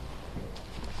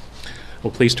Well,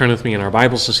 please turn with me in our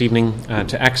Bibles this evening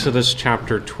to Exodus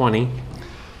chapter 20.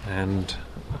 And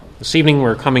this evening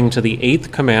we're coming to the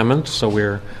 8th commandment, so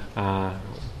we're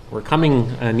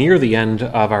coming near the end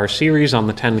of our series on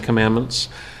the 10 commandments.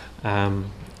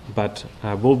 But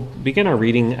we'll begin our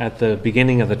reading at the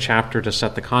beginning of the chapter to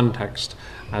set the context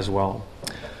as well.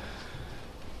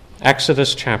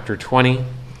 Exodus chapter 20,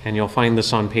 and you'll find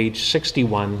this on page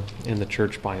 61 in the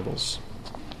church Bibles.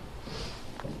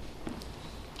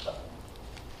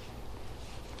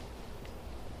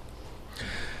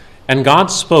 And God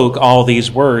spoke all these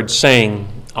words, saying,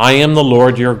 I am the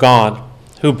Lord your God,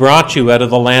 who brought you out of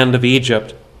the land of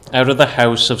Egypt, out of the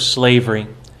house of slavery.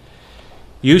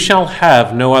 You shall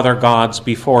have no other gods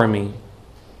before me.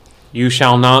 You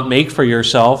shall not make for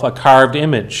yourself a carved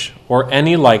image, or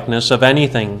any likeness of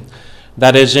anything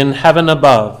that is in heaven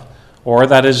above, or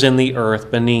that is in the earth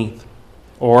beneath,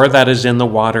 or that is in the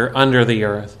water under the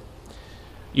earth.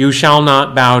 You shall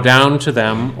not bow down to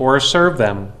them or serve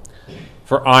them.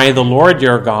 For I, the Lord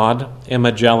your God, am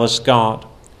a jealous God,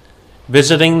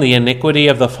 visiting the iniquity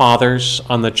of the fathers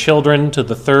on the children to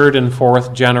the third and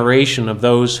fourth generation of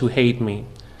those who hate me,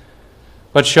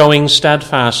 but showing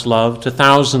steadfast love to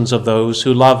thousands of those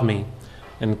who love me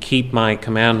and keep my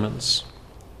commandments.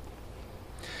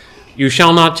 You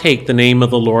shall not take the name of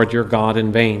the Lord your God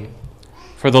in vain,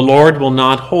 for the Lord will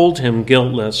not hold him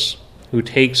guiltless who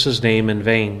takes his name in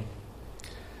vain.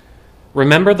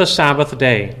 Remember the Sabbath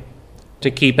day, to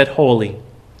keep it holy.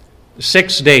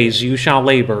 6 days you shall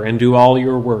labor and do all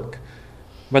your work,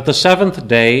 but the seventh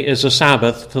day is a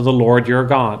Sabbath to the Lord your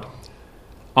God.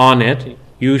 On it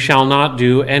you shall not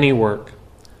do any work,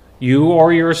 you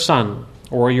or your son,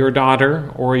 or your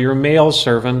daughter, or your male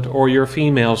servant, or your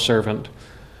female servant,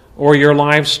 or your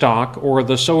livestock, or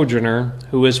the sojourner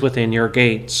who is within your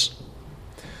gates.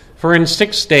 For in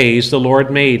 6 days the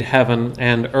Lord made heaven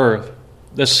and earth,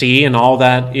 the sea and all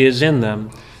that is in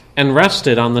them, and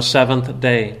rested on the seventh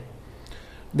day.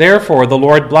 Therefore the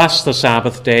Lord blessed the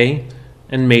Sabbath day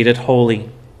and made it holy.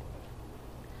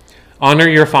 Honor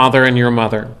your father and your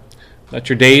mother, that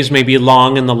your days may be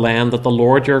long in the land that the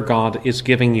Lord your God is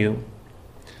giving you.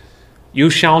 You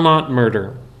shall not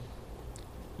murder.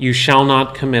 You shall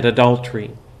not commit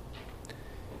adultery.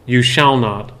 You shall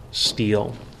not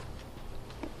steal.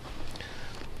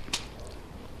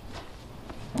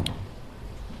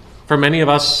 For many of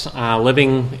us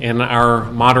living in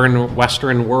our modern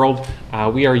Western world,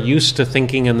 we are used to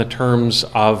thinking in the terms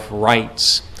of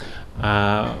rights.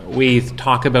 We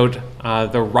talk about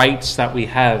the rights that we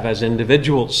have as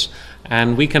individuals,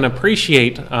 and we can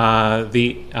appreciate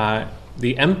the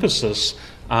emphasis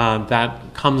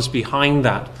that comes behind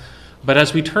that. But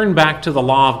as we turn back to the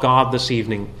law of God this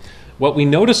evening, what we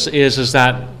notice is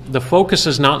that the focus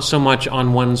is not so much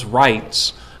on one's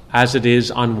rights as it is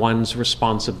on one's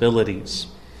responsibilities.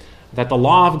 That the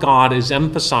law of God is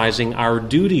emphasizing our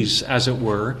duties, as it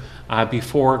were,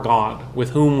 before God,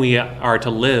 with whom we are to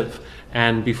live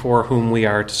and before whom we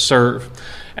are to serve.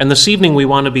 And this evening we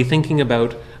want to be thinking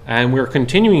about, and we're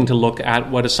continuing to look at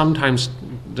what is sometimes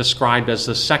described as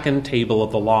the second table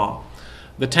of the law.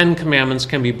 The 10 commandments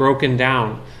can be broken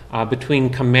down between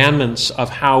commandments of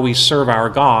how we serve our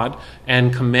God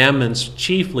and commandments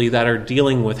chiefly that are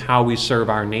dealing with how we serve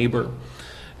our neighbor.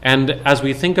 And as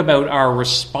we think about our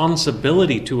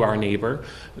responsibility to our neighbor,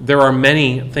 there are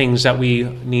many things that we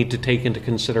need to take into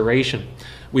consideration.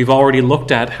 We've already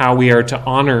looked at how we are to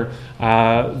honor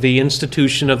the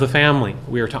institution of the family.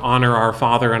 We are to honor our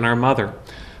father and our mother.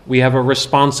 We have a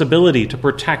responsibility to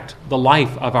protect the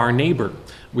life of our neighbor.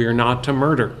 We are not to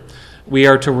murder. We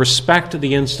are to respect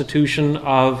the institution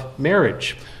of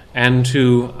marriage and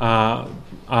to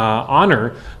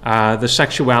honor the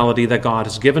sexuality that God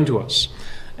has given to us.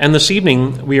 And this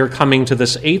evening, we are coming to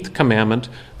this 8th commandment,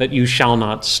 that you shall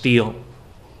not steal.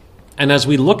 And as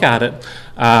we look at it,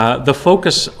 the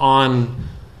focus on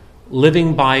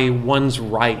living by one's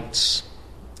rights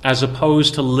as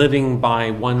opposed to living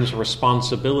by one's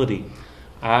responsibility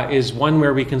is one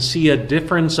where we can see a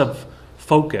difference of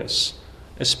focus,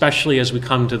 especially as we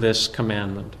come to this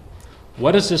commandment.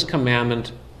 What is this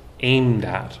commandment aimed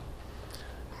at?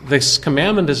 This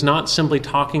commandment is not simply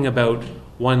talking about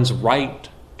one's right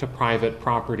to private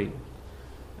property.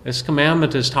 This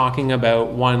commandment is talking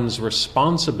about one's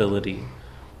responsibility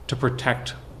to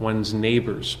protect one's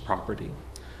neighbor's property.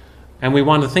 And we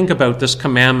want to think about this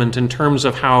commandment in terms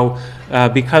of how,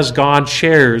 because God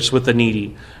shares with the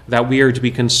needy, that we are to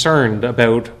be concerned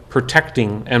about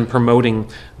protecting and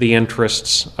promoting the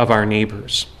interests of our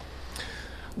neighbors.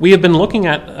 We have been looking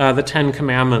at the 10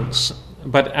 Commandments,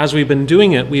 but as we've been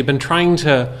doing it, we've been trying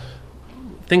to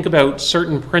think about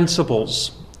certain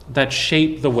principles that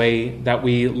shape the way that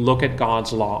we look at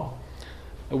God's law.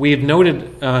 We have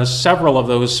noted several of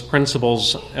those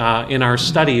principles in our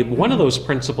study. One of those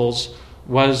principles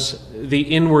was the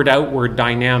inward-outward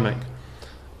dynamic,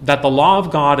 that the law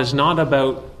of God is not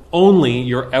about only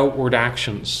your outward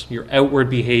actions, your outward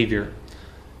behavior.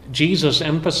 Jesus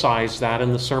emphasized that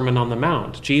in the Sermon on the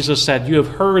Mount. Jesus said, "You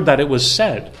have heard that it was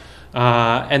said,"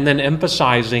 and then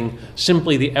emphasizing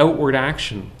simply the outward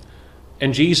action.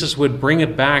 And Jesus would bring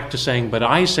it back to saying, "But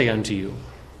I say unto you,"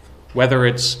 whether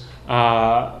it's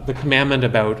the commandment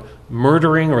about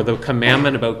murdering or the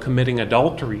commandment about committing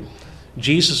adultery,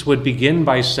 Jesus would begin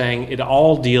by saying it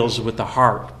all deals with the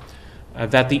heart,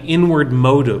 that the inward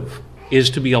motive is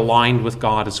to be aligned with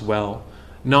God as well,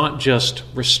 not just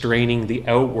restraining the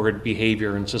outward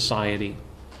behavior in society.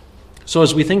 So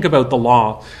as we think about the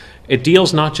law, it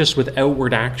deals not just with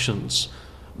outward actions,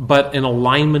 but an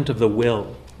alignment of the will.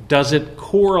 Does it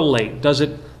correlate? Does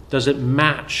it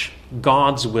match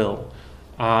God's will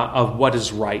of what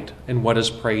is right and what is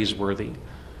praiseworthy?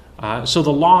 So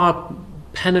the law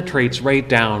penetrates right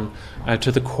down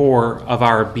to the core of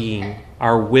our being,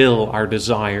 our will, our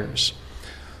desires.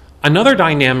 Another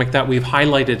dynamic that we've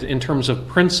highlighted in terms of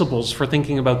principles for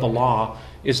thinking about the law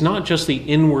is not just the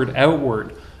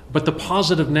inward-outward, but the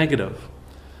positive-negative.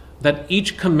 That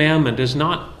each commandment is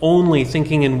not only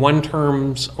thinking in one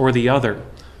terms or the other.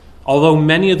 Although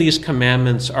many of these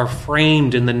commandments are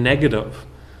framed in the negative,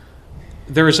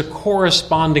 there is a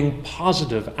corresponding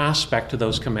positive aspect to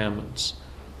those commandments.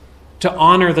 To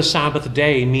honor the Sabbath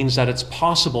day means that it's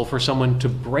possible for someone to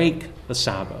break the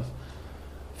Sabbath.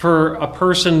 For a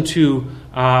person to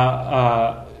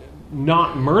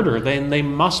not murder, then they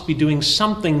must be doing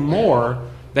something more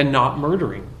than not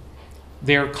murdering.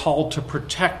 They are called to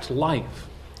protect life.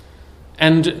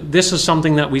 And this is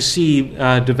something that we see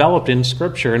developed in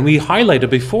Scripture. And we highlighted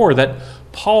before that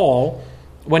Paul,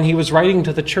 when he was writing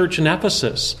to the church in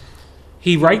Ephesus,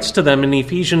 he writes to them in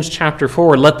Ephesians chapter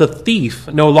 4, "Let the thief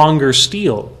no longer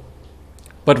steal,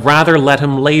 but rather let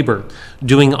him labor,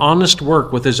 doing honest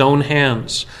work with his own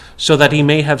hands, so that he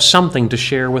may have something to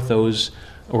share with those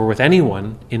or with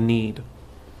anyone in need."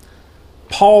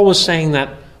 Paul was saying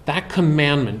that that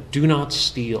commandment, "do not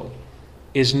steal,"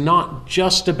 is not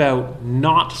just about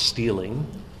not stealing.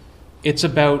 It's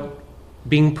about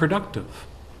being productive.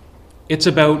 It's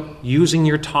about using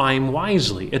your time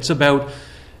wisely. It's about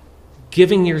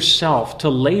giving yourself to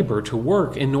labor, to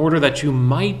work, in order that you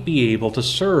might be able to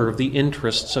serve the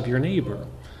interests of your neighbor.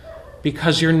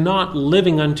 Because you're not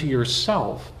living unto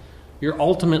yourself. You're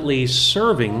ultimately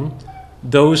serving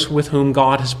those with whom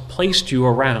God has placed you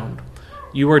around.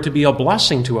 You are to be a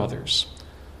blessing to others.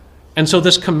 And so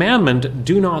this commandment,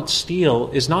 "do not steal,"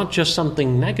 is not just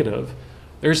something negative.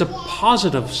 There's a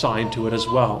positive side to it as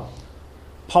well.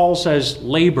 Paul says,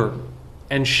 labor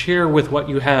and share with what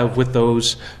you have with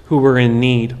those who are in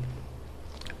need.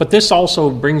 But this also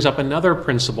brings up another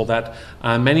principle that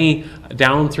many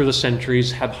down through the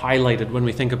centuries have highlighted when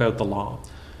we think about the law.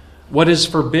 What is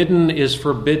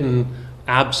forbidden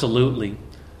absolutely.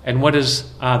 And what is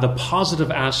the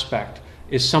positive aspect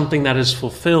is something that is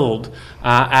fulfilled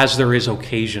as there is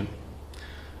occasion.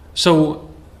 So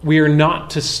we are not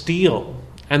to steal,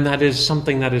 and that is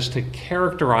something that is to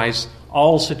characterize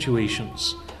all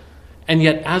situations. And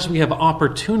yet, as we have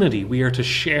opportunity, we are to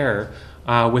share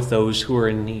with those who are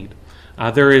in need.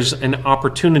 There is an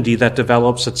opportunity that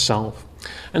develops itself.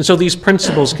 And so these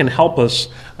principles can help us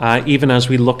even as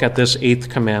we look at this 8th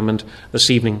commandment this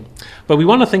evening. But we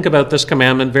want to think about this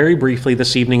commandment very briefly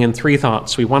this evening in 3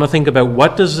 thoughts. We want to think about,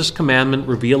 what does this commandment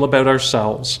reveal about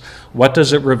ourselves? What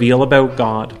does it reveal about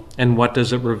God? And what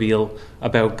does it reveal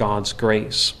about God's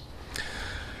grace?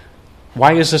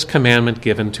 Why is this commandment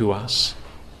given to us?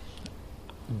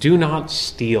 Do not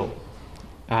steal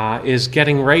is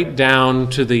getting right down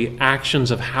to the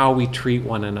actions of how we treat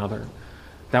one another.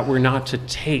 That we're not to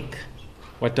take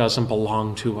what doesn't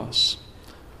belong to us.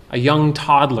 A young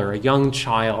toddler, a young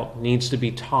child needs to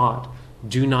be taught,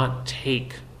 do not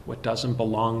take what doesn't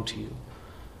belong to you.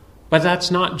 But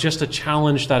that's not just a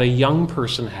challenge that a young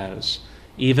person has.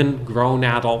 Even grown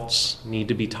adults need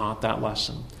to be taught that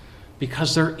lesson.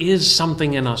 Because there is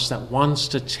something in us that wants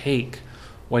to take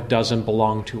what doesn't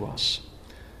belong to us.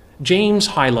 James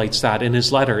highlights that in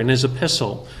his letter, in his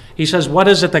epistle. He says, "What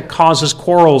is it that causes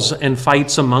quarrels and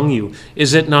fights among you?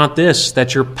 Is it not this,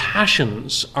 that your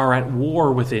passions are at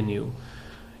war within you?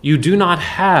 You do not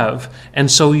have,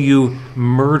 and so you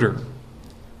murder."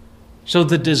 So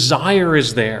the desire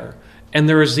is there, and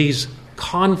there is these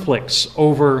conflicts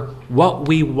over what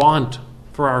we want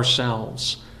for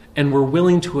ourselves and we're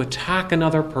willing to attack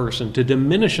another person, to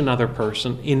diminish another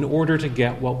person in order to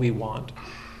get what we want.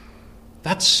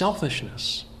 That's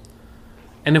selfishness.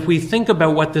 And if we think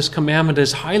about what this commandment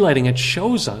is highlighting, it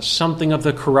shows us something of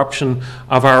the corruption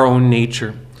of our own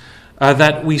nature.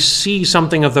 That we see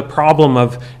something of the problem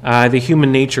of the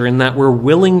human nature in that we're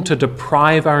willing to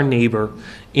deprive our neighbor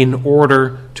in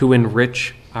order to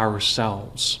enrich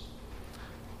ourselves.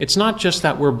 It's not just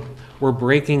that we're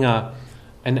breaking an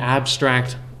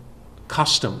abstract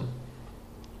custom,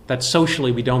 that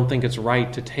socially we don't think it's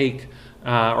right to take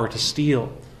or to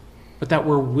steal, but that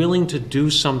we're willing to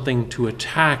do something to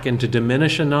attack and to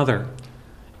diminish another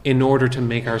in order to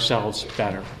make ourselves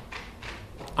better.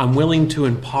 I'm willing to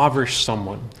impoverish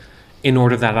someone in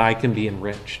order that I can be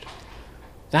enriched.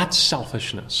 That's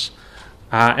selfishness.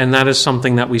 And that is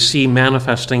something that we see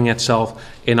manifesting itself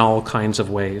in all kinds of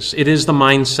ways. It is the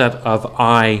mindset of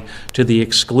I to the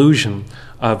exclusion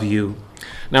of you.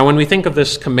 Now, when we think of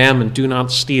this commandment, do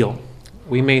not steal,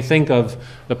 we may think of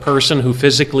the person who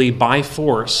physically, by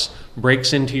force,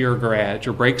 breaks into your garage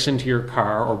or breaks into your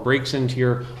car or breaks into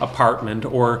your apartment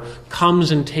or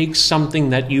comes and takes something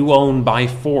that you own by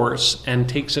force and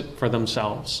takes it for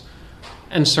themselves.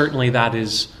 And certainly that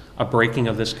is a breaking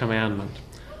of this commandment.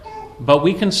 But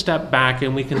we can step back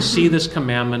and we can see this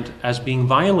commandment as being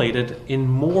violated in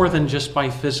more than just by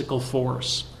physical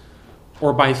force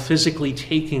or by physically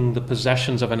taking the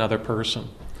possessions of another person.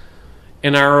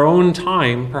 In our own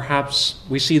time, perhaps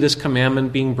we see this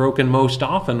commandment being broken most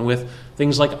often with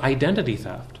things like identity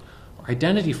theft or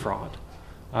identity fraud.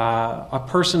 A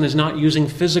person is not using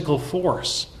physical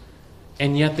force,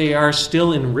 and yet they are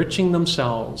still enriching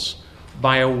themselves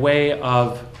by a way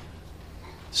of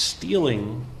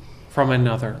stealing from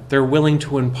another. They're willing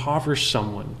to impoverish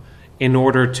someone in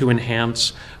order to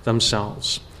enhance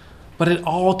themselves. But it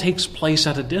all takes place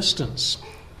at a distance.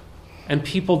 And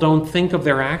people don't think of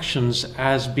their actions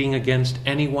as being against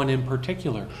anyone in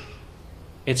particular.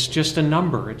 It's just a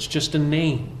number, it's just a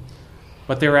name.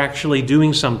 But they're actually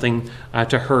doing something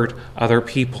to hurt other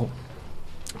people.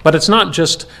 But it's not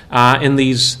just in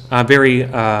these very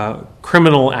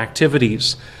criminal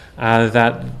activities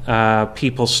that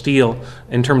people steal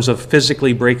in terms of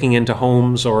physically breaking into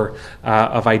homes or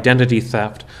of identity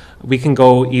theft. We can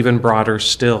go even broader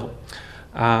still.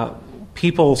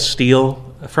 People steal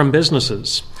from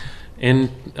businesses. In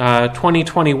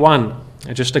 2021,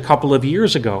 just a couple of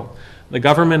years ago, the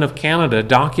government of Canada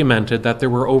documented that there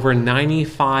were over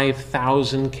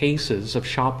 95,000 cases of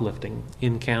shoplifting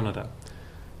in Canada.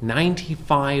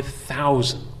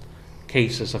 95,000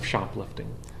 cases of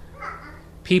shoplifting.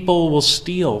 People will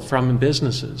steal from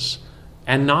businesses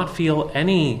and not feel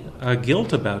any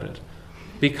guilt about it,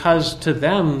 because to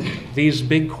them, these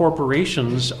big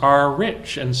corporations are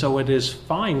rich, and so it is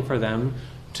fine for them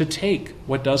to take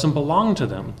what doesn't belong to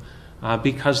them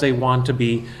because they want to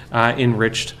be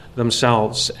enriched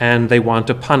themselves and they want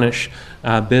to punish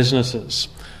businesses.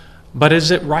 But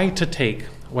is it right to take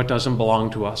what doesn't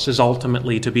belong to us? Is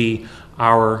ultimately to be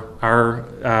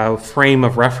our frame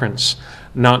of reference,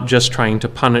 not just trying to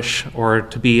punish or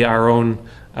to be our own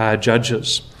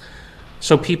judges.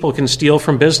 So people can steal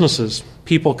from businesses.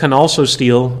 People can also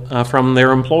steal from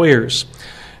their employers.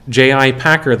 J.I.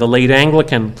 Packer, the late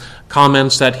Anglican,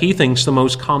 comments that he thinks the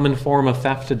most common form of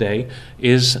theft today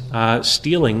is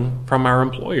stealing from our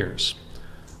employers.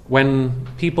 When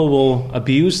people will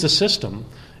abuse the system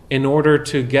in order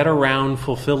to get around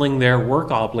fulfilling their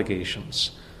work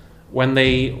obligations, when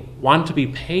they want to be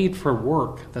paid for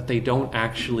work that they don't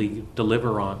actually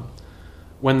deliver on,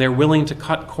 when they're willing to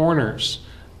cut corners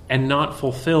and not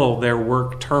fulfill their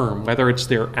work term, whether it's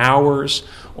their hours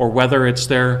or whether it's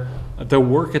the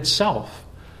work itself,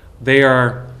 they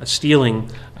are stealing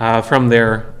from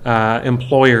their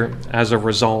employer as a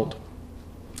result.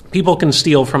 People can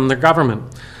steal from their government.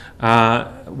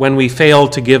 When we fail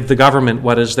to give the government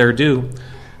what is their due,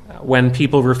 when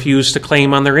people refuse to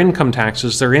claim on their income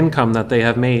taxes their income that they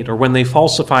have made, or when they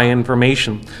falsify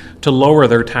information to lower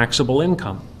their taxable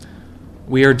income,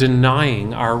 we are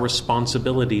denying our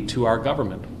responsibility to our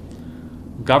government.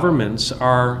 Governments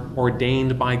are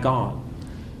ordained by God,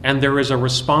 and there is a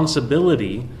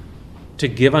responsibility to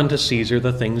give unto Caesar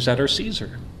the things that are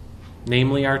Caesar,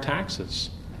 namely our taxes.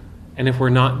 And if we're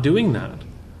not doing that,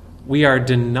 we are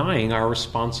denying our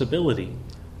responsibility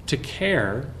to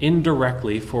care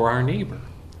indirectly for our neighbor,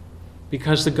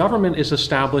 because the government is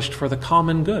established for the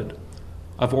common good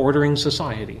of ordering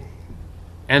society.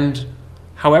 And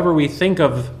however we think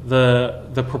of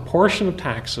the proportion of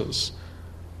taxes,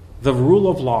 the rule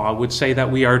of law would say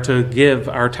that we are to give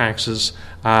our taxes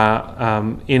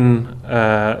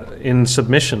in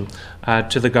submission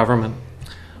to the government.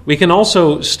 We can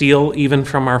also steal even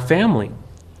from our family.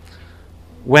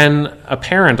 When a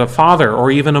parent, a father,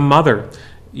 or even a mother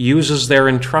uses their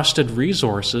entrusted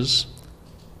resources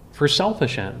for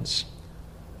selfish ends,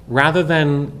 rather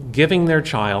than giving their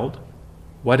child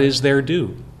what is their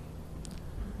due.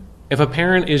 If a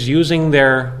parent is using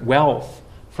their wealth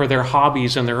for their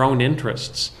hobbies and their own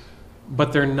interests,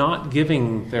 but they're not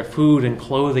giving their food and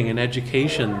clothing and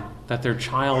education that their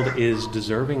child is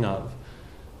deserving of,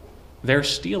 they're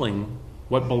stealing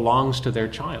what belongs to their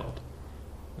child.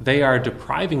 They are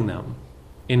depriving them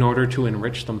in order to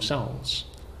enrich themselves.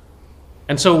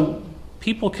 And so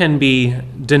people can be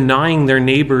denying their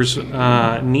neighbors'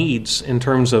 needs in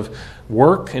terms of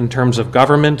work, in terms of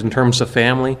government, in terms of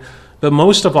family. But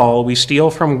most of all, we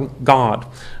steal from God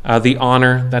the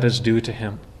honor that is due to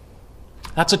him.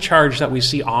 That's a charge that we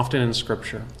see often in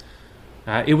Scripture.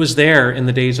 It was there in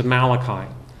the days of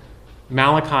Malachi.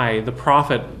 Malachi, the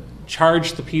prophet,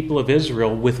 charged the people of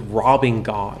Israel with robbing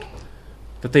God,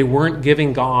 that they weren't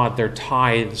giving God their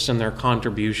tithes and their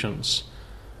contributions.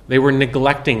 They were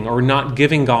neglecting or not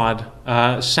giving God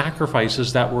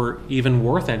sacrifices that were even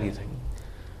worth anything.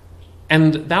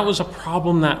 And that was a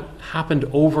problem that happened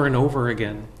over and over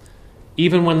again.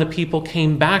 Even when the people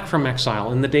came back from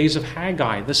exile in the days of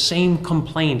Haggai, the same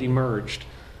complaint emerged,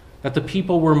 that the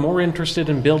people were more interested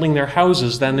in building their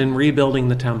houses than in rebuilding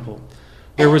the temple.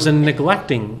 There was a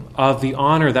neglecting of the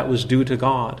honor that was due to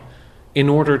God in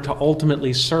order to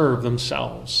ultimately serve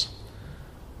themselves.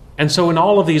 And so in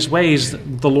all of these ways,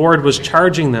 the Lord was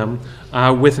charging them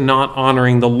with not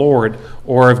honoring the Lord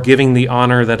or of giving the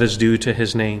honor that is due to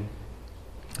his name.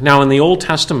 Now, in the Old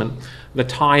Testament, the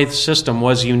tithe system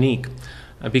was unique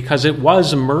because it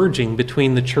was merging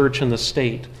between the church and the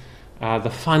state. The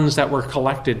funds that were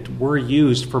collected were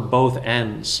used for both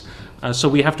ends. So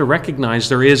we have to recognize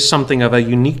there is something of a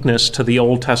uniqueness to the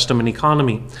Old Testament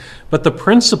economy. But the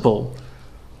principle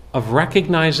of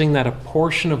recognizing that a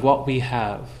portion of what we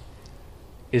have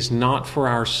is not for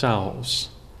ourselves,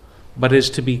 but is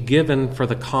to be given for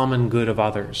the common good of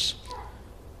others,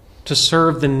 to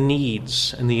serve the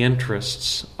needs and the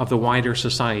interests of the wider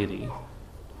society.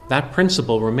 That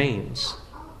principle remains.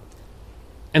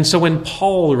 And so when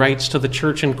Paul writes to the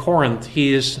church in Corinth,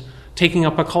 he is taking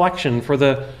up a collection for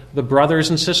the brothers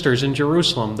and sisters in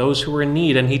Jerusalem, those who are in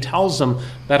need, and he tells them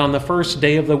that on the first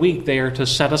day of the week they are to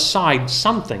set aside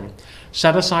something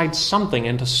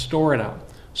and to store it up,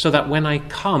 so that when I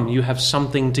come you have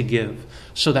something to give,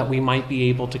 so that we might be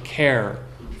able to care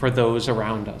for those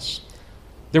around us.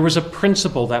 There was a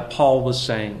principle that Paul was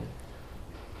saying.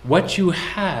 What you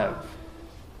have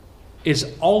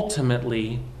is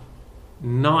ultimately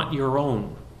not your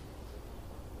own.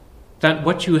 That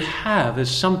what you have is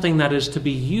something that is to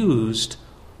be used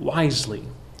wisely.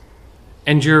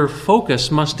 And your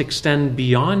focus must extend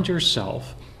beyond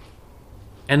yourself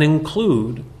and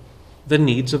include the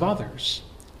needs of others.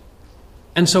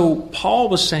 And so Paul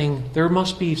was saying there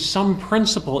must be some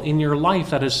principle in your life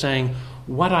that is saying,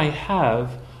 what I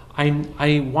have,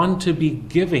 I want to be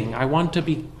giving. I want to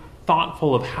be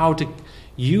thoughtful of how to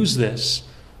use this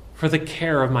for the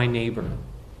care of my neighbor.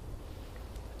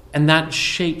 And that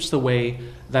shapes the way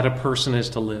that a person is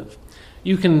to live.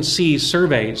 You can see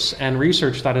surveys and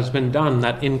research that has been done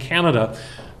that in Canada,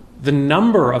 the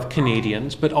number of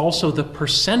Canadians, but also the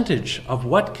percentage of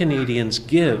what Canadians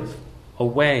give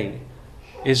away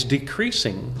is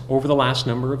decreasing over the last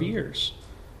number of years.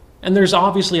 And there's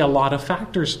obviously a lot of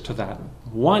factors to that.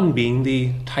 One being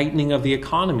the tightening of the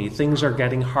economy. Things are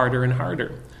getting harder and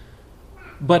harder.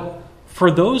 But for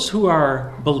those who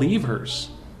are believers,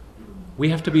 we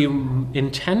have to be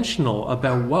intentional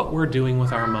about what we're doing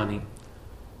with our money.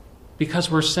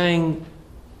 Because we're saying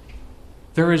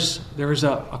there is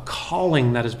a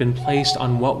calling that has been placed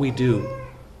on what we do.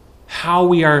 How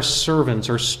we are servants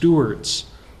or stewards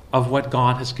of what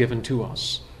God has given to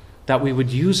us. That we would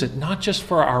use it not just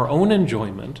for our own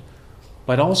enjoyment,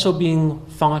 but also being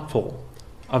thoughtful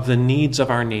of the needs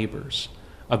of our neighbors,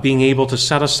 of being able to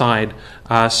set aside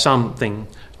something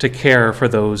to care for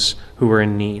those who are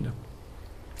in need.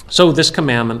 So this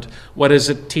commandment, what is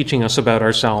it teaching us about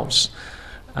ourselves?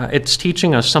 It's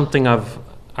teaching us something of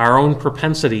our own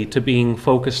propensity to being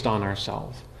focused on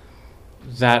ourselves.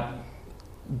 That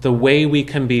the way we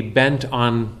can be bent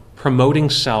on promoting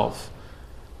self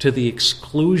to the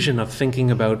exclusion of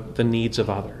thinking about the needs of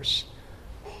others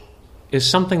is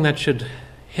something that should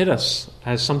hit us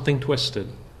as something twisted.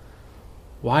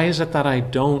 Why is it that I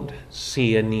don't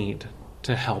see a need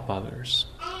to help others?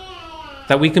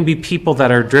 That we can be people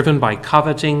that are driven by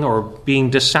coveting or being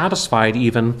dissatisfied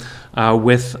even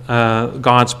with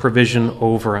God's provision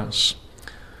over us.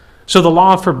 So the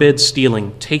law forbids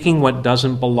stealing, taking what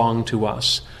doesn't belong to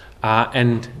us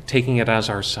and taking it as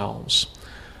ourselves.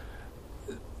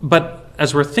 But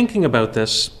as we're thinking about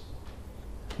this,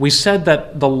 we said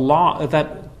that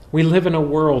that we live in a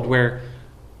world where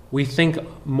we think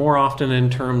more often in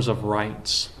terms of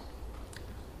rights.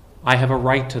 I have a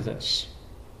right to this.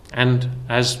 And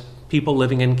as people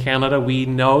living in Canada, we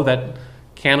know that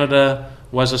Canada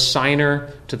was a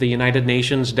signer to the United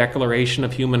Nations Declaration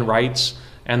of Human Rights,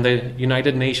 and the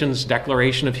United Nations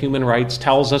Declaration of Human Rights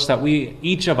tells us that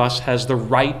each of us has the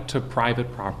right to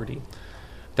private property,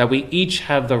 that we each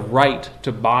have the right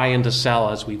to buy and to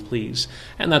sell as we please,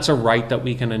 and that's a right that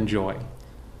we can enjoy.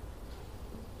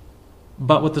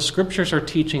 But what the scriptures are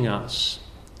teaching us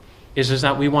is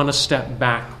that we want to step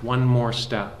back one more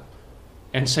step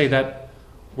and say that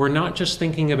we're not just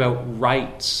thinking about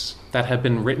rights that have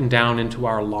been written down into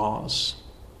our laws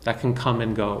that can come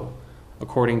and go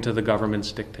according to the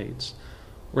government's dictates.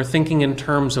 We're thinking in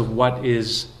terms of what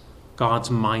is God's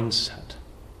mindset,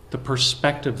 the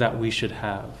perspective that we should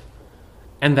have,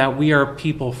 and that we are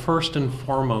people first and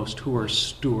foremost who are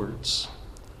stewards.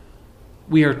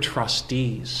 We are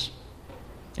trustees.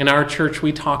 In our church,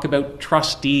 we talk about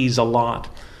trustees a lot.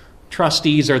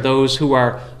 Trustees are those who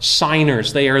are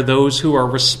signers. They are those who are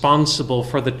responsible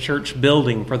for the church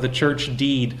building, for the church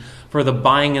deed, for the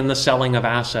buying and the selling of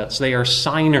assets. They are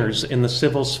signers in the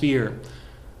civil sphere.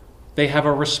 They have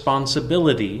a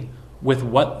responsibility with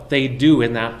what they do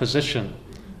in that position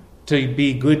to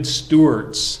be good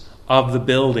stewards of the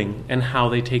building and how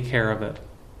they take care of it.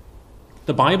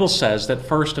 The Bible says that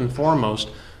first and foremost,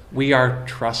 we are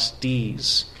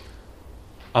trustees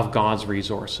of God's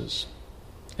resources.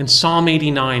 In Psalm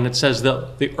 89, it says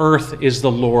that the earth is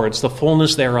the Lord's, the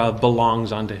fullness thereof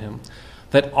belongs unto him,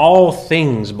 that all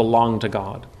things belong to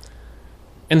God.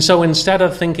 And so instead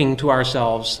of thinking to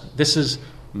ourselves, this is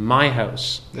my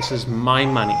house, this is my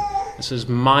money, this is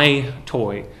my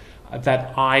toy,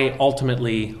 that I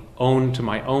ultimately own to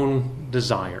my own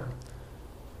desire,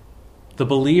 the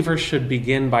believer should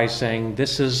begin by saying,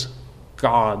 this is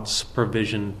God's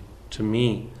provision to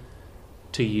me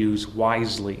to use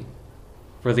wisely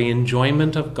for the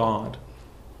enjoyment of God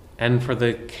and for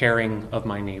the caring of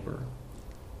my neighbor.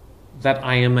 That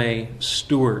I am a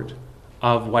steward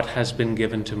of what has been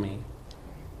given to me.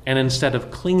 And instead of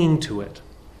clinging to it,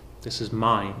 this is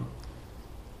mine,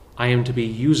 I am to be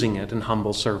using it in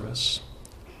humble service,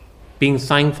 being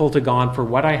thankful to God for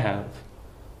what I have,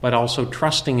 but also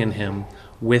trusting in him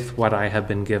with what I have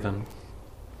been given.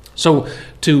 So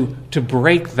to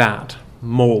break that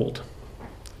mold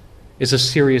is a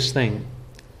serious thing,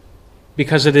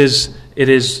 because it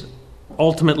is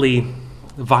ultimately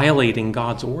violating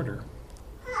God's order.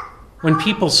 When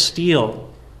people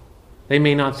steal, they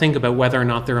may not think about whether or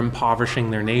not they're impoverishing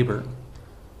their neighbor,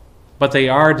 but they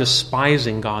are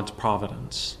despising God's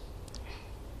providence.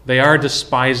 They are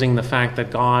despising the fact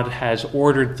that God has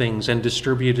ordered things and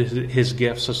distributed his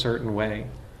gifts a certain way.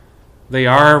 They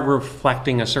are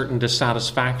reflecting a certain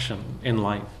dissatisfaction in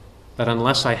life, that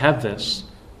unless I have this,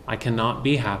 I cannot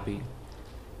be happy,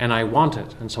 and I want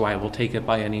it, and so I will take it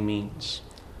by any means.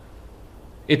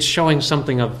 It's showing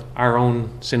something of our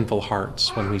own sinful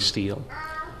hearts when we steal.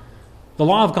 The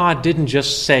law of God didn't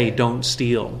just say, don't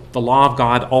steal. The law of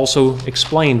God also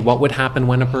explained what would happen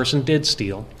when a person did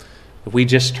steal. If we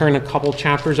just turn a couple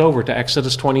chapters over to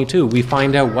Exodus 22, we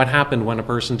find out what happened when a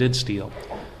person did steal.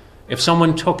 If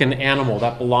someone took an animal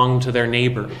that belonged to their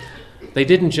neighbor, they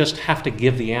didn't just have to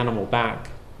give the animal back.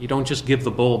 You don't just give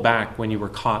the bull back when you were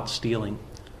caught stealing.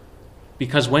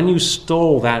 Because when you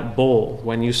stole that bull,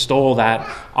 when you stole that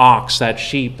ox, that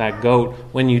sheep, that goat,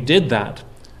 when you did that,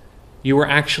 you were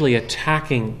actually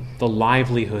attacking the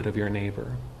livelihood of your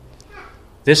neighbor.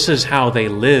 This is how they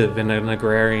live in an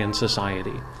agrarian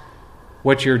society.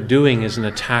 What you're doing is an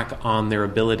attack on their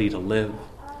ability to live.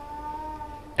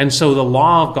 And so the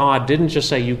law of God didn't just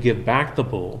say you give back the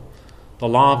bull. The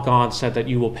law of God said that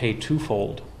you will pay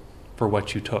twofold for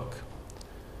what you took.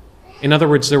 In other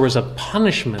words, there was a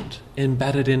punishment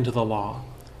embedded into the law.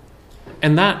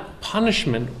 And that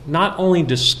punishment not only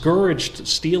discouraged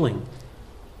stealing,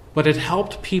 but it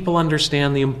helped people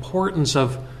understand the importance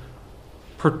of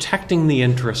protecting the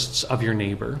interests of your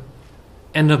neighbor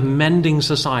and of mending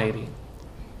society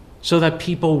so that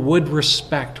people would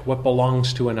respect what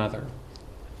belongs to another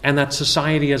and that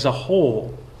society as a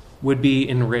whole would be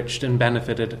enriched and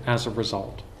benefited as a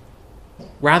result.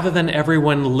 Rather than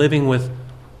everyone living with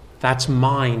that's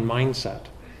mine mindset,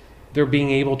 they're being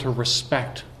able to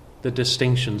respect the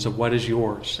distinctions of what is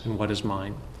yours and what is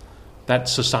mine, that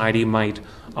society might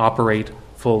operate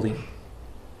fully.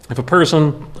 If a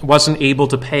person wasn't able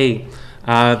to pay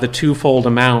the twofold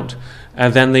amount,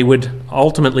 then they would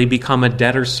ultimately become a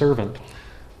debtor servant.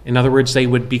 In other words, they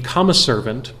would become a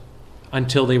servant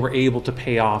until they were able to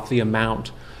pay off the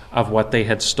amount of what they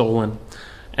had stolen.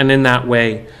 And in that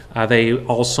way, they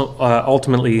also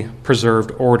ultimately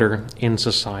preserved order in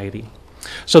society.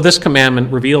 So this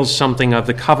commandment reveals something of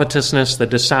the covetousness, the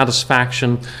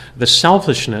dissatisfaction, the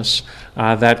selfishness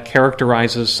that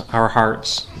characterizes our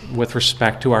hearts with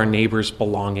respect to our neighbor's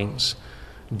belongings.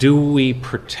 Do we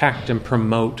protect and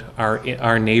promote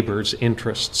our neighbor's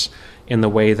interests in the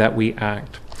way that we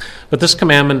act? But this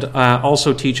commandment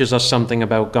also teaches us something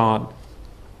about God.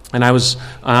 And I was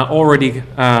already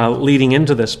leading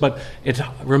into this, but it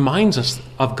reminds us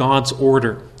of God's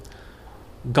order.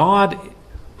 God,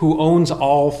 who owns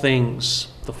all things,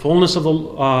 the fullness of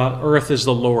the earth is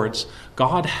the Lord's.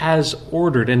 God has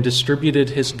ordered and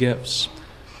distributed his gifts.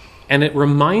 And it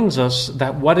reminds us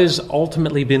that what has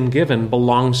ultimately been given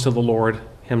belongs to the Lord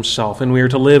himself, and we are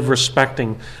to live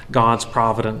respecting God's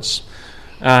providence.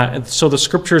 So the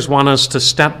scriptures want us to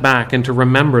step back and to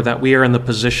remember that we are in the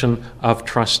position of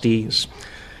trustees.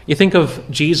 You think of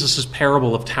Jesus'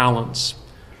 parable of talents.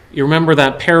 You remember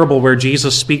that parable where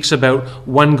Jesus speaks about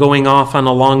one going off on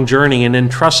a long journey and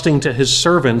entrusting to his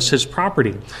servants his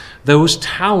property. Those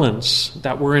talents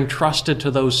that were entrusted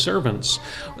to those servants,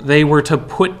 they were to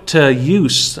put to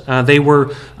use. They were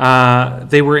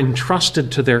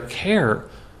entrusted to their care,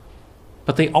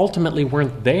 but they ultimately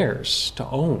weren't theirs to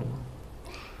own.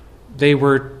 They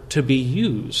were to be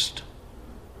used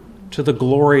to the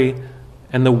glory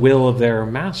and the will of their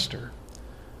master.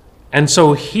 And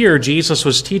so here Jesus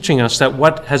was teaching us that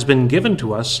what has been given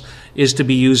to us is to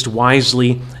be used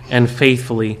wisely and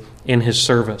faithfully in his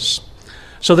service.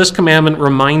 So this commandment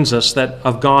reminds us that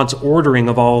of God's ordering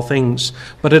of all things,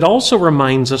 but it also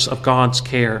reminds us of God's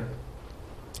care.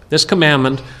 This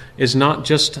commandment is not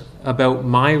just about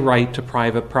my right to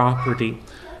private property,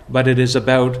 but it is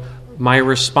about my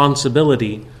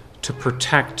responsibility to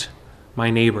protect my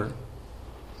neighbor.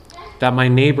 That my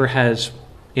neighbor has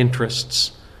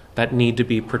interests that need to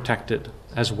be protected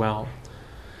as well.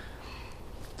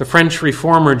 The French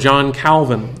reformer John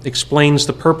Calvin explains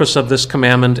the purpose of this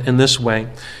commandment in this way.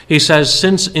 He says,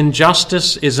 "Since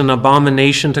injustice is an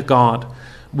abomination to God,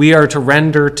 we are to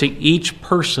render to each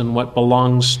person what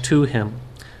belongs to him."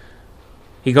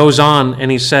 He goes on and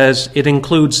he says, "It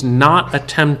includes not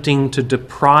attempting to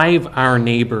deprive our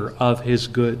neighbor of his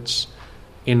goods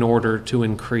in order to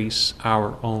increase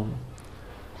our own."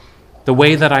 The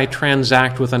way that I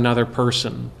transact with another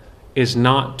person is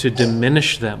not to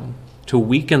diminish them, to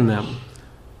weaken them,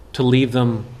 to leave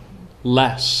them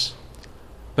less,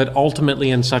 but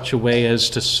ultimately in such a way as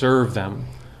to serve them,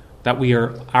 that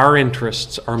our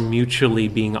interests are mutually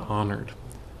being honored.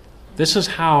 This is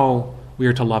how we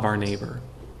are to love our neighbor.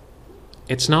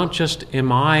 It's not just,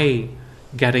 am I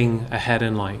getting ahead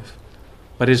in life,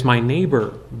 but is my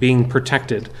neighbor being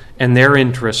protected and their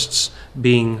interests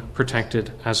being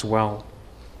protected as well?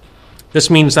 This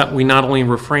means that we not only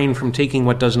refrain from taking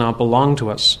what does not belong to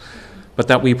us, but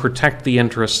that we protect the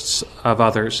interests of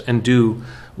others and do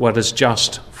what is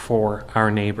just for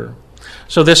our neighbor.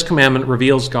 So this commandment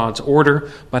reveals God's order,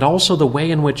 but also the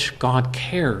way in which God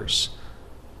cares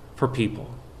for people.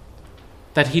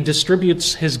 That he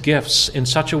distributes his gifts in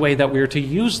such a way that we are to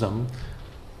use them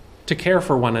to care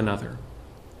for one another,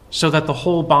 so that the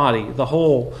whole body, the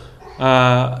whole,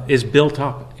 is built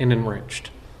up and enriched,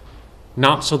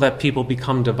 not so that people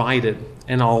become divided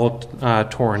and all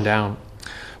torn down.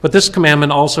 But this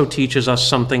commandment also teaches us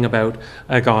something about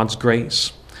God's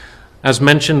grace. As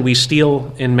mentioned, we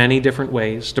steal in many different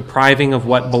ways, depriving of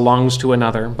what belongs to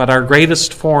another, but our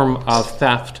greatest form of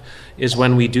theft is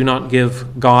when we do not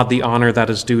give God the honor that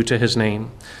is due to his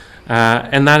name.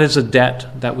 And that is a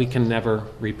debt that we can never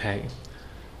repay.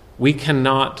 We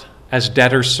cannot, as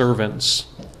debtor servants,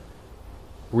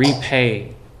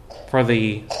 repay for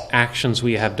the actions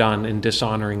we have done in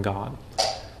dishonoring God.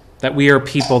 That we are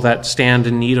people that stand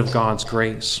in need of God's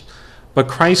grace. But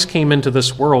Christ came into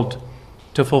this world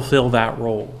to fulfill that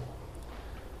role.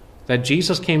 That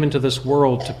Jesus came into this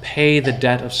world to pay the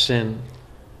debt of sin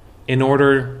in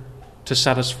order to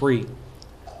set us free.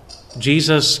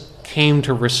 Jesus came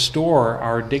to restore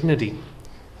our dignity.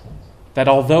 That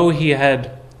although he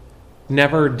had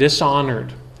never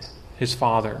dishonored his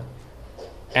Father,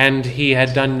 and he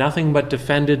had done nothing but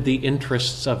defended the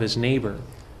interests of his neighbor,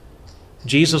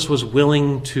 Jesus was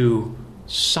willing to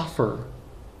suffer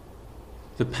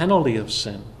the penalty of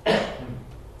sin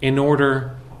in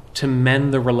order to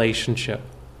mend the relationship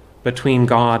between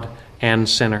God and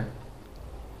sinner.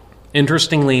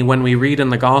 Interestingly, when we read in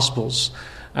the Gospels,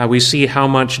 we see how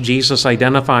much Jesus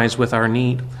identifies with our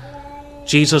need.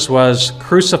 Jesus was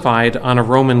crucified on a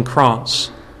Roman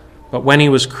cross, but when he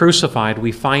was crucified,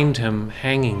 we find him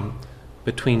hanging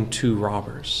between two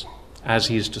robbers, as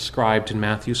he is described in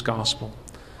Matthew's Gospel.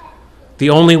 The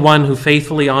only one who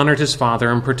faithfully honored his Father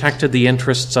and protected the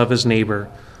interests of his neighbor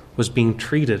was being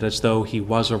treated as though he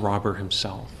was a robber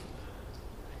himself,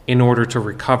 in order to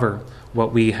recover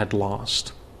what we had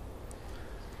lost.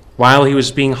 While he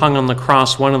was being hung on the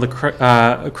cross, one of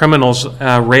the criminals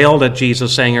railed at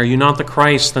Jesus, saying, "Are you not the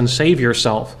Christ? Then save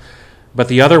yourself." But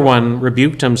the other one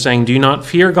rebuked him, saying, "Do you not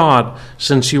fear God,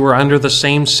 since you are under the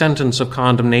same sentence of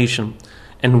condemnation?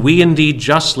 And we indeed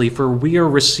justly, for we are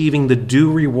receiving the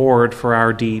due reward for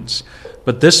our deeds.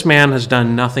 But this man has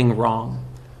done nothing wrong."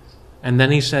 And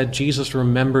then he said, "Jesus,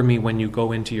 remember me when you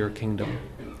go into your kingdom."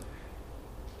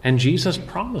 And Jesus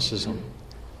promises him,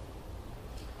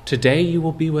 "Today you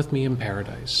will be with me in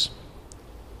paradise."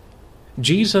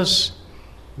 Jesus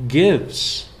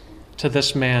gives to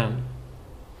this man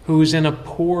who is in a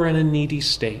poor and a needy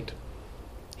state.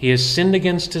 He has sinned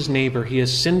against his neighbor. He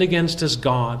has sinned against his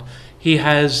God. He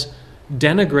has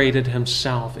denigrated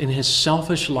himself in his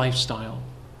selfish lifestyle.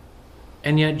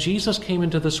 And yet Jesus came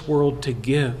into this world to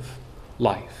give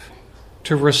life,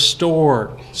 to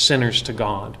restore sinners to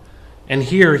God. And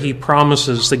here he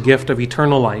promises the gift of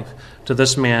eternal life to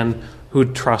this man who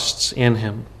trusts in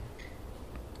him.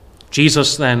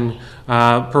 Jesus then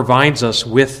provides us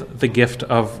with the gift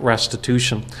of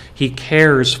restitution. He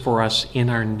cares for us in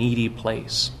our needy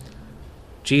place.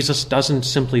 Jesus doesn't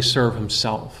simply serve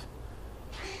himself,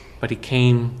 but he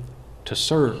came to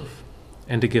serve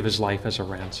and to give his life as a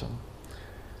ransom.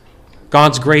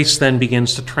 God's grace then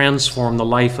begins to transform the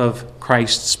life of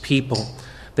Christ's people.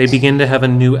 They begin to have a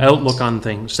new outlook on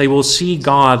things. They will see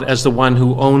God as the one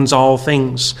who owns all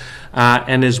things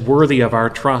and is worthy of our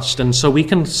trust. And so we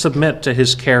can submit to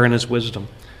his care and his wisdom.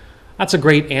 That's a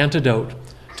great antidote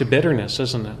to bitterness,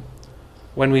 isn't it?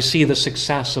 When we see the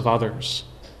success of others,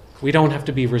 we don't have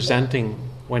to be resenting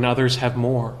when others have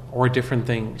more or different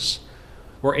things.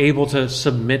 We're able to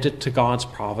submit it to God's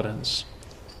providence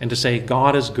and to say,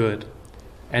 God is good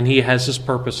and he has his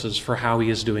purposes for how he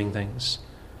is doing things.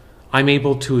 I'm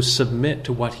able to submit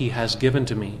to what he has given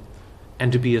to me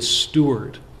and to be a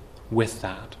steward with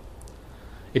that.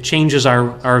 It changes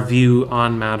our view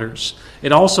on matters.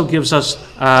 It also gives us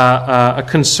a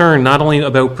concern not only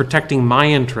about protecting my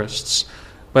interests,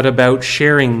 but about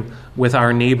sharing with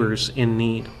our neighbors in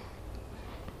need.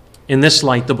 In this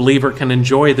light, the believer can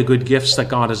enjoy the good gifts that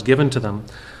God has given to them,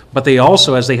 but they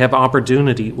also, as they have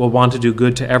opportunity, will want to do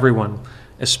good to everyone,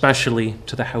 especially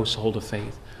to the household of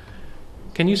faith.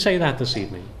 Can you say that this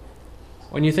evening?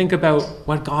 When you think about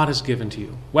what God has given to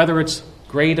you, whether it's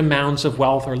great amounts of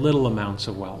wealth or little amounts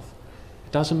of wealth,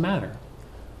 it doesn't matter.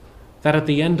 That at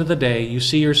the end of the day, you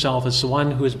see yourself as the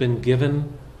one who has been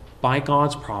given by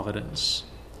God's providence,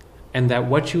 and that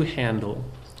what you handle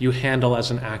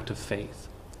as an act of faith.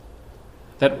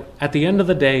 That at the end of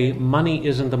the day, money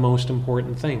isn't the most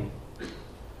important thing.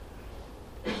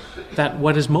 That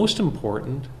what is most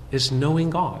important is knowing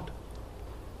God.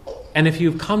 And if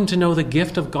you've come to know the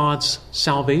gift of God's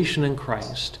salvation in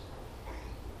Christ,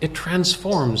 it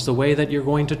transforms the way that you're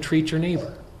going to treat your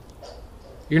neighbor.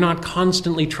 You're not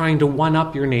constantly trying to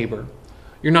one-up your neighbor.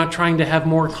 You're not trying to have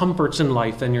more comforts in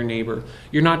life than your neighbor.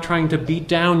 You're not trying to beat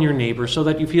down your neighbor so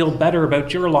that you feel better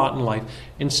about your lot in life.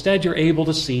 Instead, you're able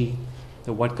to see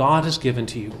that what God has given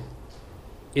to you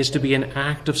is to be an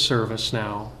act of service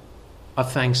now,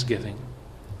 of thanksgiving.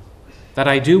 That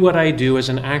I do what I do as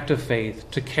an act of faith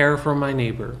to care for my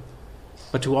neighbor,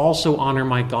 but to also honor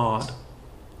my God,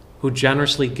 who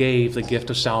generously gave the gift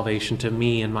of salvation to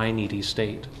me in my needy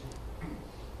state.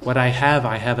 What I have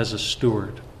as a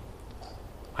steward.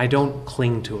 I don't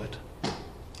cling to it.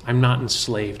 I'm not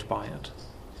enslaved by it.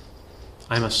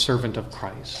 I'm a servant of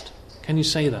Christ. Can you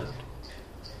say that?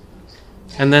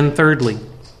 And then thirdly,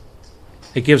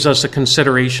 it gives us a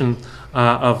consideration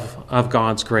of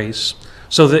God's grace,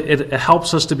 so that it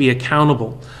helps us to be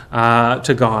accountable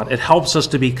to God. It helps us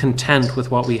to be content with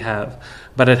what we have,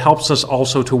 but it helps us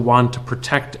also to want to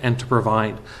protect and to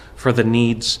provide for the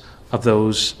needs of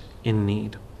those in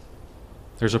need.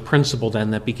 There's a principle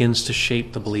then that begins to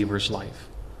shape the believer's life.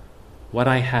 What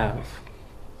I have,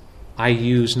 I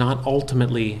use not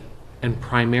ultimately and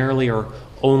primarily or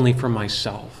only for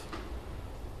myself,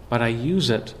 but I use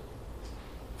it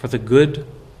for the good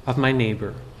of my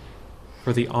neighbor,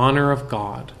 for the honor of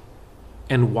God,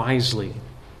 and wisely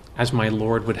as my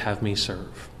Lord would have me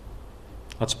serve.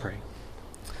 Let's pray.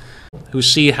 Who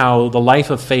see how the life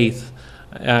of faith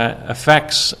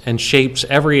affects and shapes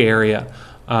every area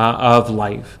of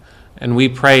life. And we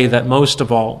pray that most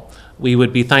of all, we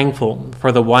would be thankful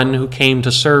for the one who came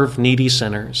to serve needy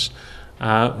sinners,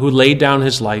 who laid down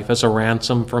his life as a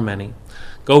ransom for many.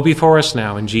 Go before us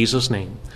now in Jesus' name.